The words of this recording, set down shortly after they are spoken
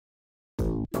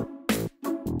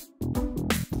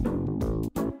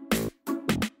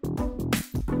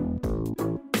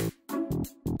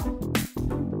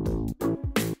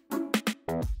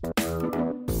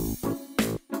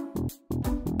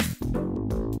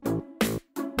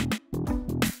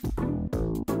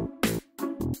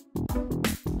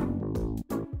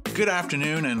Good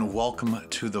afternoon and welcome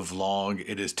to the vlog.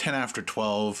 It is 10 after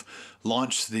 12.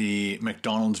 Launched the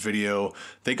McDonald's video.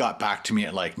 They got back to me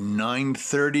at like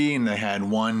 9:30 and they had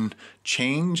one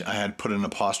change. I had put an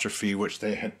apostrophe, which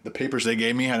they had, the papers they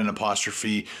gave me had an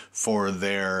apostrophe for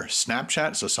their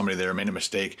Snapchat. So somebody there made a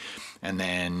mistake. And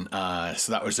then,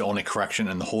 so that was the only correction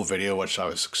in the whole video, which I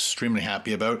was extremely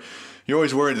happy about. You're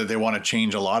always worried that they want to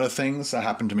change a lot of things. That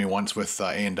happened to me once with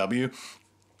A&W.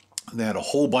 They had a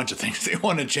whole bunch of things they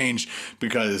want to change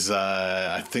because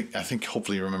I think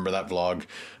hopefully you remember that vlog,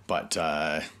 but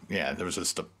yeah, there was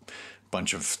just a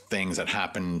bunch of things that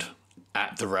happened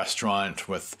at the restaurant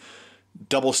with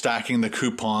double stacking the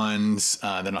coupons.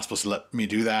 They're not supposed to let me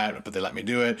do that, but they let me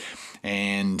do it,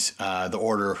 and the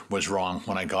order was wrong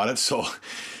when I got it. So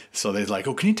they're like,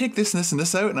 "Oh, can you take this and this and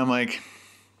this out?" And I'm like,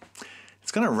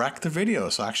 it's gonna wreck the video.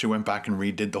 So I actually went back and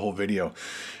redid the whole video.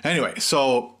 Anyway,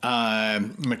 so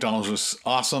McDonald's was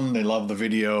awesome. They loved the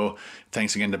video.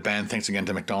 Thanks again to Ben. Thanks again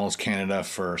to McDonald's Canada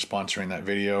for sponsoring that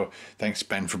video. Thanks,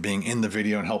 Ben, for being in the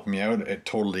video and helping me out. It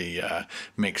totally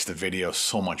makes the video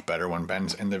so much better when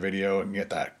Ben's in the video and get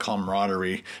that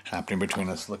camaraderie happening between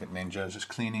us. Look at Ninja just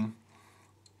cleaning.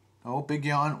 Oh, big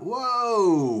yawn.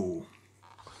 Whoa.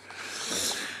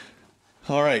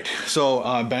 All right. So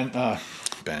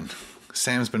Ben.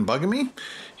 Sam's been bugging me,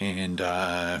 and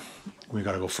we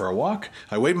gotta go for a walk.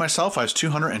 I weighed myself. I was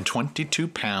 222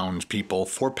 pounds, people.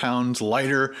 4 pounds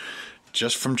lighter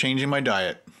just from changing my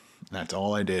diet. That's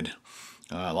all I did.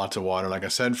 Lots of water, like I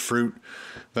said, fruit,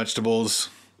 vegetables,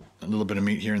 a little bit of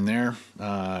meat here and there.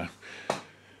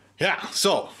 Yeah,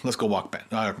 so let's go walk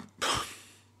Ben.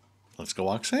 Let's go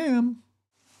walk Sam.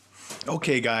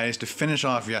 Okay guys, to finish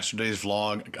off yesterday's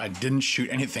vlog, I didn't shoot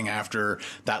anything after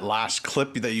that last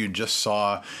clip that you just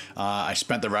saw. I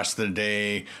spent the rest of the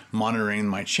day monitoring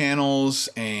my channels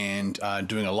and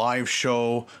doing a live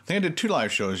show. I think I did 2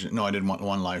 live shows. No, I did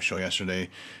one live show yesterday.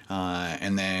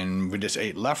 And then we just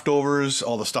ate leftovers,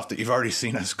 all the stuff that you've already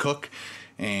seen us cook.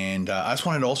 And I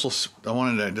wanted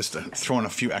to just throw in a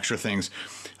few extra things.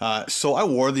 So I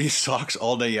wore these socks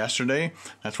all day yesterday.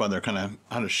 That's why they're kind of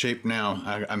out of shape now.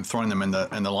 I'm throwing them in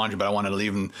the laundry, but I wanted to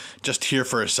leave them just here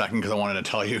for a second because I wanted to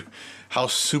tell you how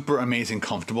super amazing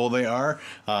comfortable they are.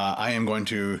 I am going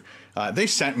to. They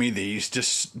sent me these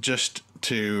just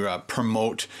to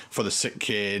promote for the sick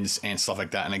kids and stuff like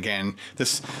that. And again,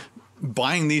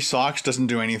 buying these socks doesn't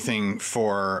do anything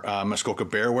for Muskoka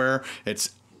Bear Wear.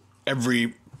 It's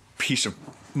every piece of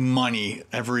money,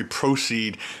 every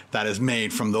proceed that is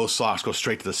made from those socks goes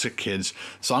straight to the sick kids.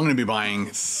 So I'm going to be buying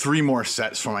 3 more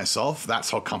sets for myself.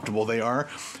 That's how comfortable they are.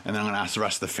 And then I'm going to ask the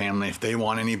rest of the family if they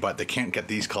want any, but they can't get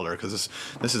these color because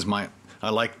this is my,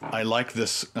 I like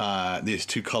this, these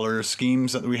 2 color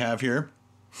schemes that we have here.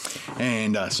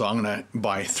 And so I'm going to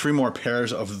buy 3 more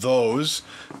pairs of those.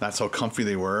 That's how comfy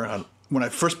they were. When I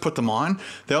first put them on,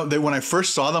 when I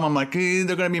first saw them, I'm like, they're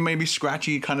going to be maybe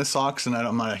scratchy kind of socks, and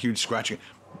I'm not a huge scratchy.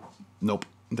 Nope,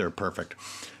 they're perfect.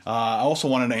 I also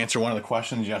wanted to answer one of the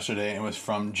questions yesterday. It was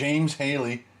from James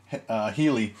Healy.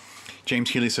 James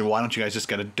Healy said, why don't you guys just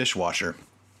get a dishwasher?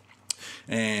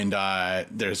 And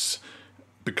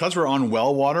because we're on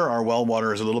well water, our well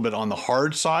water is a little bit on the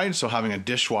hard side, so having a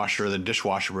dishwasher, the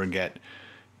dishwasher would get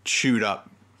chewed up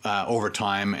over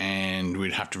time, and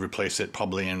we'd have to replace it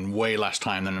probably in way less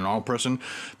time than a normal person.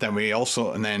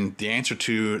 And then the answer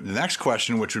to the next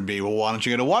question, which would be, well, why don't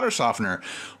you get a water softener?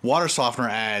 Water softener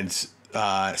adds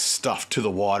stuff to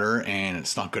the water, and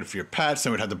it's not good for your pets.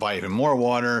 Then we'd have to buy even more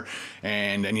water,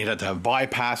 and then you'd have to have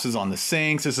bypasses on the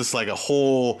sinks. It's just like a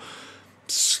whole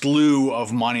slew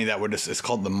of money that would just, it's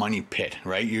called the money pit,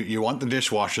 right? You want the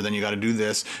dishwasher, then you got to do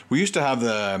this. We used to have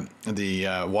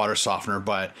the water softener,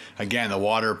 but again, the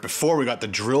water, before we got the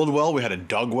drilled well, we had a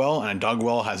dug well, and a dug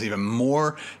well has even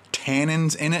more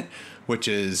tannins in it, which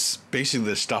is basically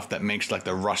the stuff that makes like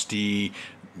the rusty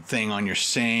thing on your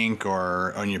sink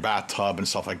or on your bathtub and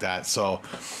stuff like that. So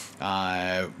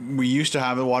we used to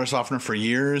have a water softener for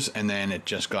years, and then it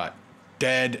just got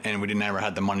dead, and we didn't ever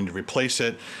had the money to replace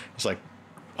it. It's like,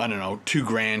 I don't know, $2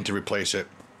 grand to replace it,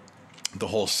 the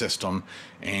whole system.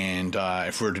 And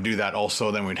if we were to do that also,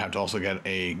 then we'd have to also get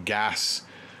a gas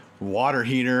water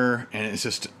heater, and it's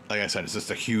just, like I said, it's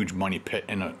just a huge money pit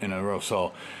in a row.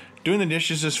 So doing the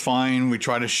dishes is fine. We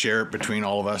try to share it between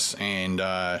all of us, and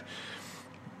yeah,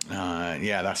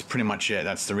 that's pretty much it.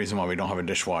 That's the reason why we don't have a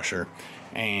dishwasher.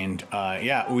 And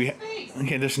yeah,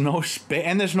 there's no space,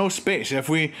 and there's no space. If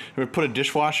we put a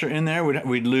dishwasher in there,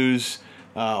 we'd lose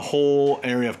whole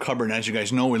area of cupboard. And as you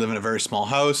guys know, we live in a very small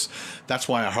house. That's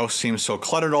why our house seems so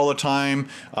cluttered all the time.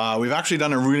 We've actually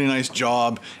done a really nice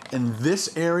job in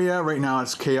this area. Right now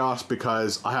it's chaos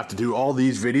because I have to do all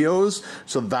these videos.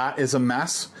 So that is a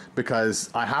mess because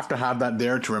I have to have that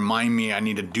there to remind me I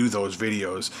need to do those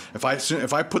videos.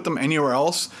 If I put them anywhere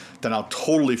else, then I'll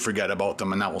totally forget about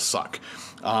them and that will suck.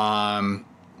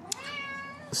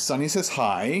 Sunny says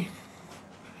hi.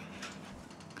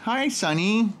 Hi,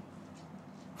 Sunny.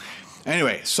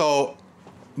 Anyway, so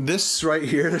this right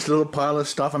here, this little pile of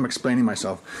stuff, I'm explaining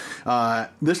myself.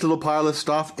 This little pile of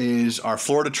stuff is our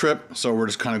Florida trip. So we're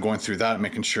just kind of going through that,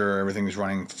 making sure everything's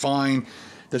running fine.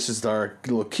 This is our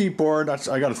little keyboard.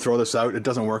 I got to throw this out. It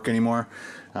doesn't work anymore.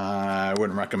 I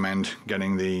wouldn't recommend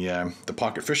getting the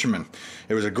Pocket Fisherman.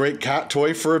 It was a great cat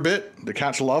toy for a bit. The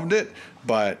cats loved it,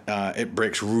 but it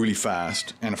breaks really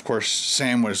fast. And of course,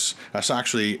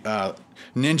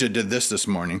 Ninja did this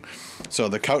morning. So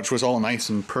the couch was all nice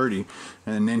and purty,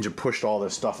 and Ninja pushed all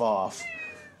this stuff off.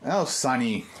 Oh,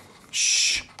 Sunny.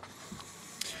 Shh.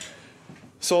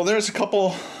 So there's a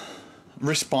couple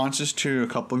responses to a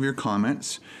couple of your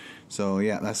comments. So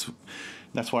yeah, that's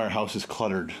why our house is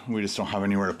cluttered. We just don't have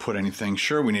anywhere to put anything.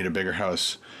 Sure, we need a bigger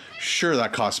house. Sure,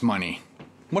 that costs money.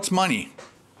 What's money?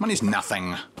 Money's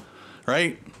nothing,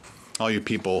 right? All you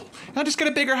people, I'll just get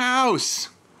a bigger house.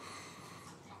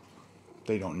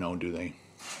 They don't know, do they?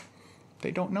 They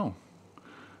don't know.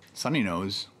 Sunny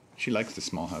knows. She likes the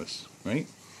small house, right?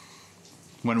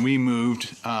 When we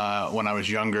moved, when I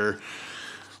was younger,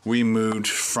 we moved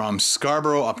from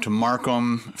Scarborough up to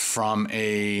Markham from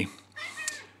a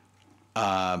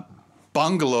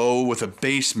bungalow with a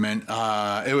basement.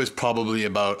 It was probably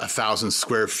about 1,000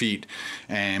 square feet,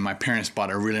 and my parents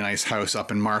bought a really nice house up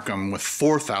in Markham with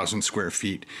 4,000 square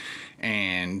feet.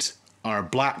 And our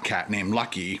black cat named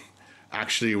Lucky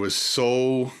actually was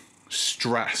so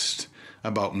stressed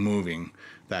about moving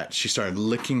that she started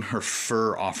licking her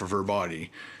fur off of her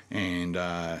body, and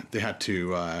they had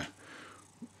to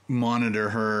monitor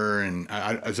her, and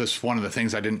it's just one of the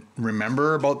things I didn't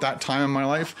remember about that time in my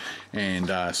life. And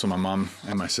so my mom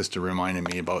and my sister reminded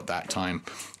me about that time,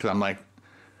 because I'm like,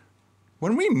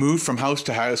 when we moved from house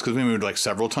to house, because we moved like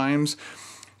several times,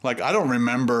 like I don't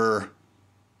remember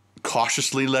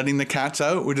cautiously letting the cats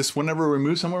out. We just, whenever we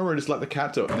move somewhere, we just let the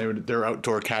cats out, and they're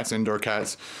outdoor cats, indoor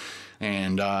cats,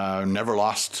 and never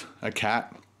lost a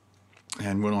cat.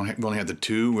 And we only had the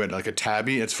two. We had like a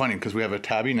tabby. It's funny because we have a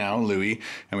tabby now, Louie,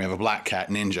 and we have a black cat,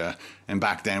 Ninja. And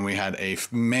back then we had a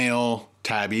male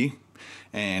tabby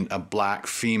and a black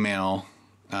female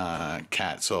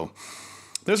cat. So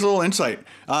there's a little insight.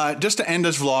 Just to end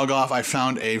this vlog off, I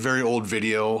found a very old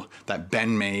video that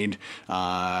Ben made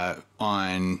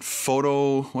on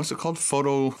what's it called?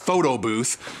 Photo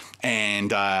Booth.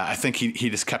 And I think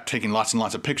he just kept taking lots and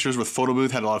lots of pictures with Photo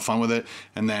Booth, had a lot of fun with it.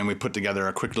 And then we put together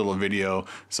a quick little video.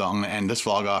 So I'm going to end this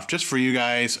vlog off just for you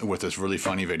guys with this really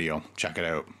funny video. Check it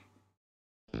out.